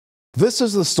This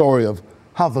is the story of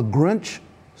How the Grinch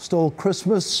Stole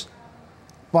Christmas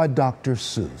by Dr.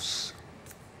 Seuss.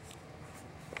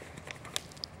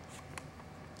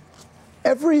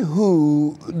 Every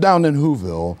Who down in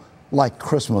Whoville liked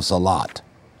Christmas a lot,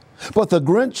 but the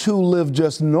Grinch who lived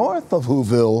just north of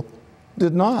Whoville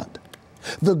did not.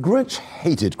 The Grinch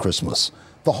hated Christmas,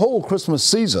 the whole Christmas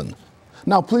season.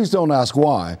 Now, please don't ask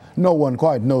why. No one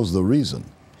quite knows the reason.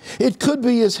 It could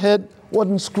be his head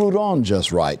wasn't screwed on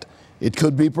just right. It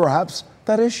could be perhaps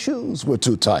that his shoes were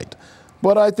too tight.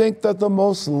 But I think that the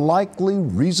most likely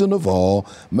reason of all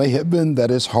may have been that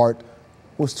his heart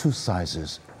was 2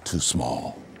 sizes too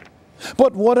small.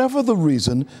 But whatever the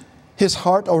reason, his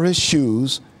heart or his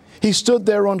shoes, he stood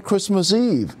there on Christmas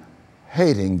Eve,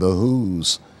 hating the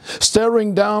Whos,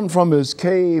 staring down from his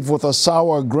cave with a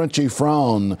sour, grinchy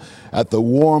frown at the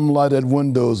warm-lighted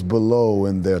windows below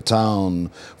in their town.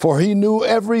 For he knew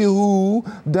every Who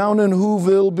down in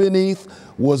Whoville beneath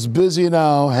was busy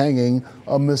now hanging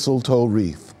a mistletoe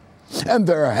wreath. And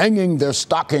they're hanging their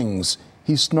stockings,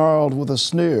 he snarled with a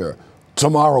sneer.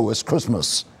 Tomorrow is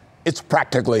Christmas. It's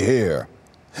practically here.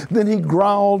 Then he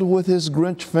growled with his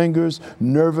Grinch fingers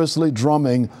nervously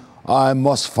drumming, I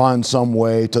must find some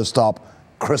way to stop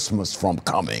Christmas from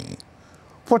coming.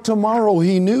 For tomorrow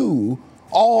he knew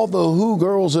all the Who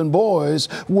girls and boys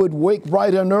would wake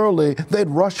bright and early. They'd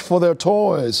rush for their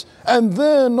toys. And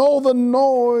then, oh, the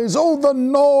noise, the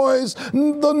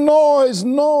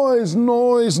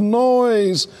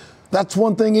noise. That's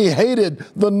one thing he hated,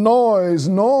 the noise.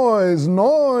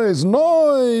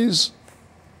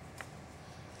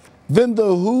 Then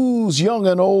the Whos, young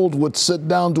and old, would sit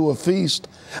down to a feast,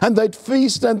 and they'd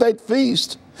feast, and they'd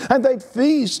feast. And they'd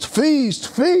feast.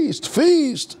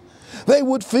 They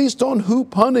would feast on Who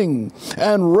punning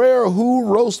and rare Who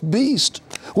roast beast,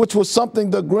 which was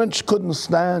something the Grinch couldn't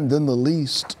stand in the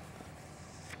least.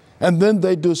 And then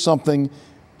they'd do something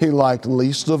he liked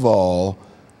least of all.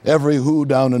 Every Who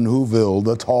down in Whoville,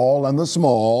 the tall and the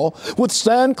small, would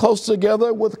stand close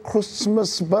together with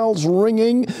Christmas bells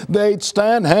ringing. They'd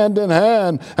stand hand in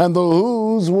hand, and the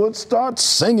Whos would start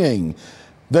singing.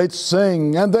 They'd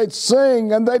sing, and they'd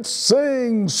sing, and they'd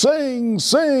sing.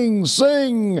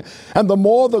 And the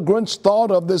more the Grinch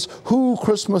thought of this Who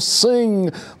Christmas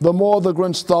sing, the more the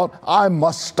Grinch thought, I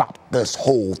must stop this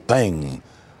whole thing.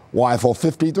 Why, for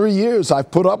 53 years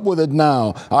I've put up with it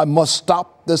now. I must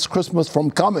stop this Christmas from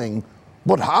coming.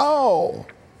 But how?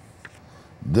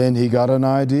 Then he got an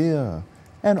idea,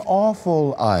 an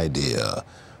awful idea.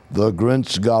 The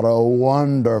Grinch got a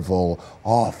wonderful,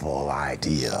 awful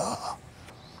idea.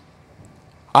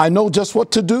 I know just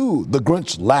what to do, the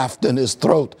Grinch laughed in his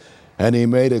throat, and he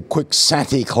made a quick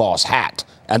Santa Claus hat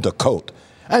and a coat.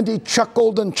 And he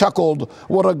chuckled and chuckled,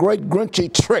 what a great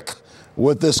Grinchy trick.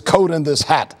 With this coat and this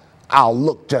hat, I'll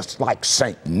look just like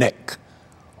Saint Nick.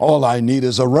 All I need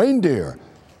is a reindeer.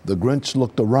 The Grinch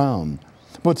looked around,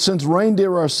 but since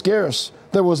reindeer are scarce,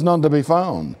 there was none to be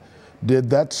found. Did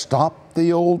that stop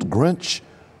the old Grinch?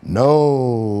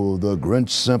 No, the Grinch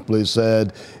simply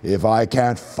said, if I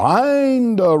can't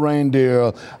find a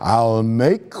reindeer, I'll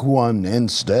make one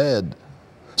instead.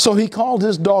 So he called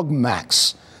his dog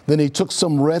Max. Then he took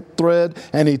some red thread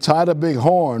and he tied a big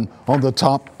horn on the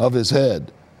top of his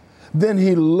head. Then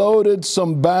he loaded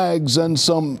some bags and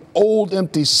some old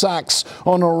empty sacks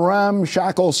on a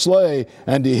ramshackle sleigh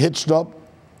and he hitched up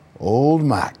old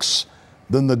Max.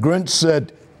 Then the Grinch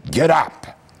said, get up.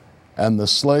 And the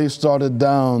sleigh started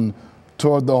down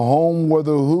toward the home where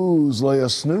the Whos lay a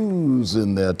snooze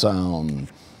in their town.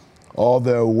 All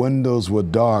their windows were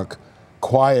dark,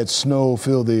 quiet snow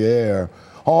filled the air.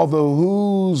 All the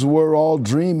Whos were all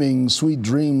dreaming sweet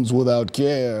dreams without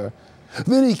care.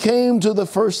 Then he came to the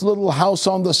first little house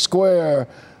on the square.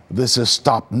 This is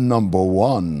stop number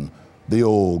 1, the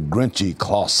old Grinchy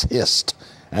Claus hissed,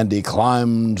 and he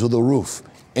climbed to the roof,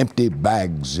 empty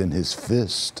bags in his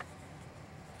fist.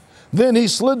 Then he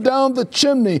slid down the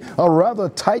chimney, a rather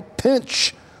tight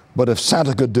pinch. But if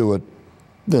Santa could do it,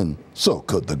 then so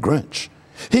could the Grinch.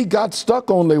 He got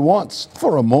stuck only once,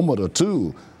 for a moment or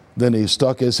two. Then he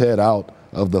stuck his head out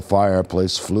of the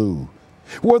fireplace flue,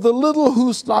 where the little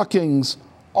Who stockings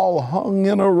all hung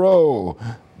in a row.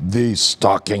 These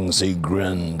stockings, he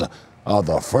grinned, are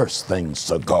the first things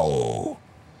to go.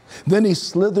 Then he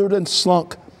slithered and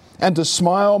slunk, and to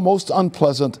smile most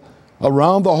unpleasant,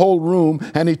 around the whole room,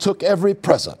 and he took every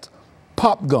present.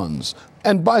 Pop guns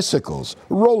and bicycles,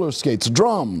 roller skates,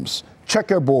 drums,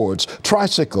 checkerboards,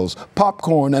 tricycles,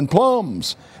 popcorn, and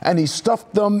plums. And he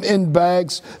stuffed them in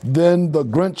bags. Then the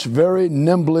Grinch very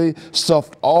nimbly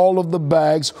stuffed all of the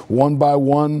bags, one by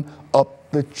one,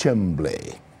 up the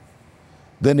chimbley.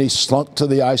 Then he slunk to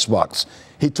the icebox.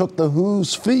 He took the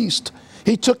Who's feast.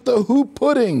 He took the Who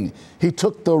pudding. He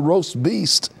took the roast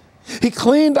beast. He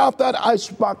cleaned out that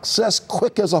icebox as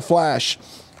quick as a flash.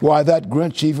 Why, that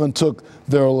Grinch even took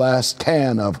their last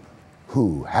can of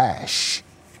Who hash.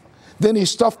 Then he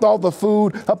stuffed all the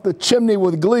food up the chimney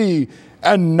with glee.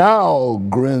 And now,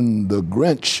 grinned the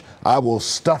Grinch, I will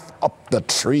stuff up the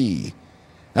tree.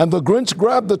 And the Grinch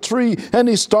grabbed the tree and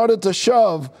he started to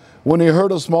shove when he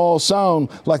heard a small sound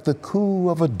like the coo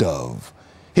of a dove.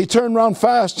 He turned round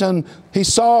fast and he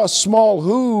saw a small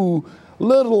Who,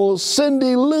 little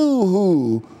Cindy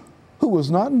Lou who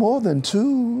was not more than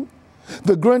 2.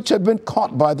 The Grinch had been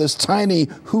caught by this tiny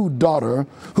Who daughter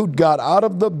who'd got out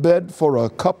of the bed for a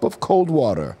cup of cold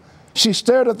water. She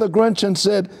stared at the Grinch and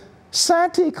said,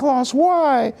 "Santa Claus,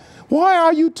 why? Why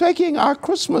are you taking our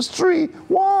Christmas tree?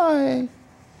 Why?"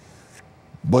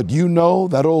 But you know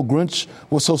that old Grinch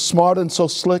was so smart and so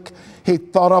slick, he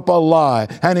thought up a lie,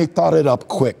 and he thought it up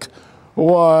quick.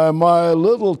 "Why, my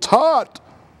little tot,"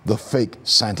 the fake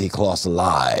Santa Claus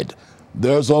lied,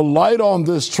 "there's a light on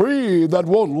this tree that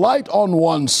won't light on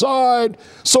one side,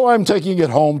 so I'm taking it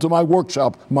home to my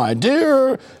workshop, my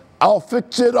dear. I'll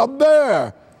fix it up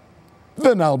there,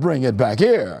 then I'll bring it back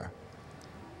here."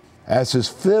 As his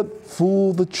fib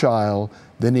fooled the child,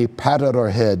 then he patted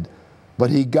her head, but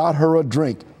he got her a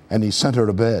drink and he sent her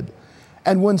to bed.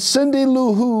 And when Cindy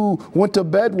Lou Who went to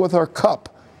bed with her cup,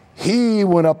 he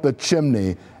went up the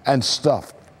chimney and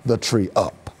stuffed the tree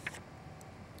up.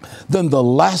 Then the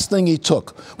last thing he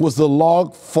took was the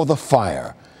log for the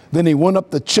fire. Then he went up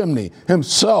the chimney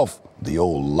himself, the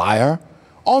old liar.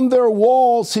 On their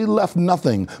walls he left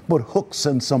nothing but hooks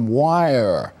and some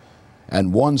wire.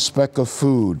 And one speck of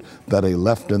food that he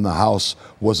left in the house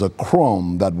was a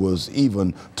crumb that was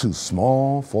even too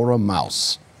small for a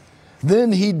mouse.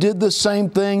 Then he did the same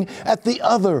thing at the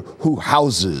other Who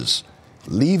houses,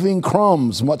 leaving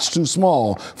crumbs much too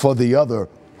small for the other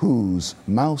Who's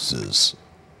mouses.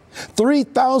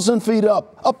 3,000 feet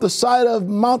up the side of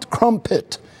Mount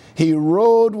Crumpit, he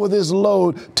rode with his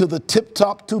load to the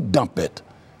tip-top to dump it.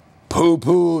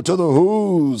 Pooh-pooh to the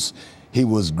Who's, he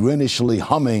was grinishly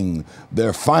humming.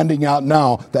 They're finding out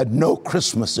now that no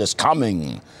Christmas is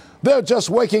coming. They're just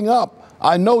waking up.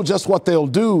 I know just what they'll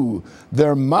do.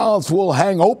 Their mouths will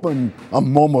hang open a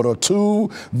moment or two.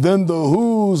 Then the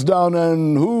Who's down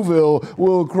in Whoville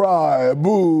will cry,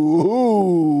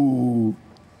 boo-hoo.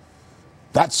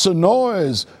 "That's a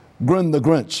noise," grinned the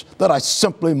Grinch, "that I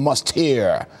simply must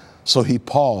hear." So he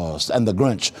paused, and the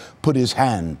Grinch put his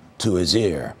hand to his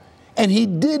ear. And he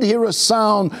did hear a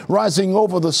sound rising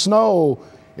over the snow.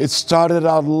 It started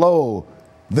out low,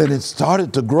 then it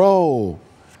started to grow.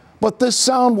 But this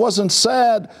sound wasn't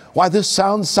sad. Why, this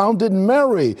sound sounded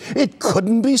merry. It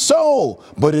couldn't be so,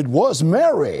 but it was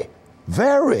merry,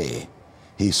 very.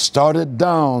 He started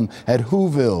down at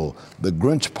Whoville. The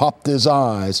Grinch popped his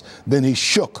eyes. Then he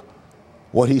shook.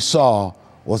 What he saw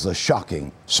was a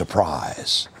shocking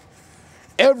surprise.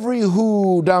 Every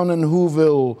Who down in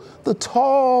Whoville, the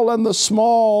tall and the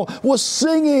small, was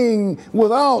singing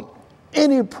without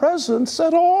any presents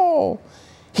at all.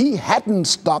 He hadn't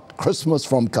stopped Christmas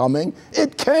from coming.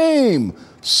 It came.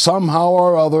 Somehow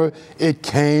or other, it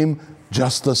came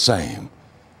just the same.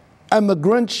 And the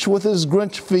Grinch, with his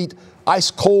Grinch feet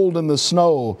ice cold in the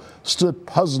snow, stood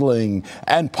puzzling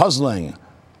and puzzling.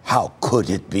 How could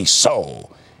it be so?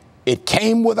 It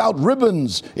came without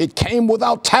ribbons. It came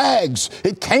without tags.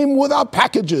 It came without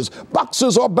packages,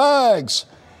 boxes, or bags.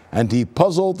 And he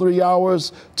puzzled 3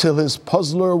 hours till his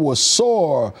puzzler was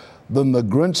sore. Then the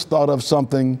Grinch thought of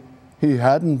something he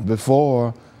hadn't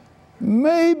before.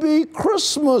 Maybe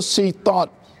Christmas, he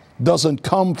thought, doesn't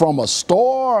come from a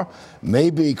store.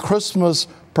 Maybe Christmas,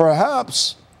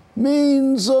 perhaps,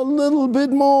 means a little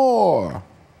bit more.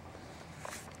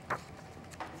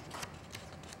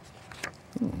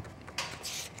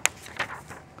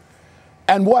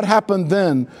 And what happened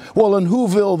then? Well, in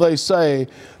Whoville, they say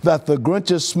that the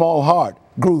Grinch's small heart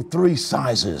grew 3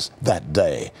 sizes that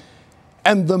day.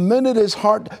 And the minute his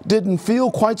heart didn't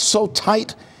feel quite so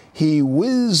tight, he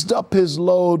whizzed up his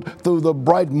load through the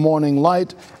bright morning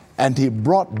light, and he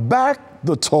brought back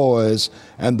the toys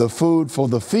and the food for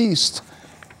the feast,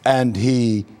 and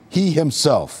he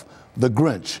himself, the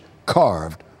Grinch,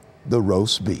 carved the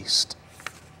roast beast.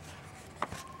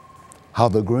 How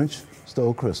the Grinch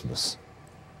Stole Christmas.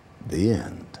 The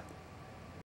end.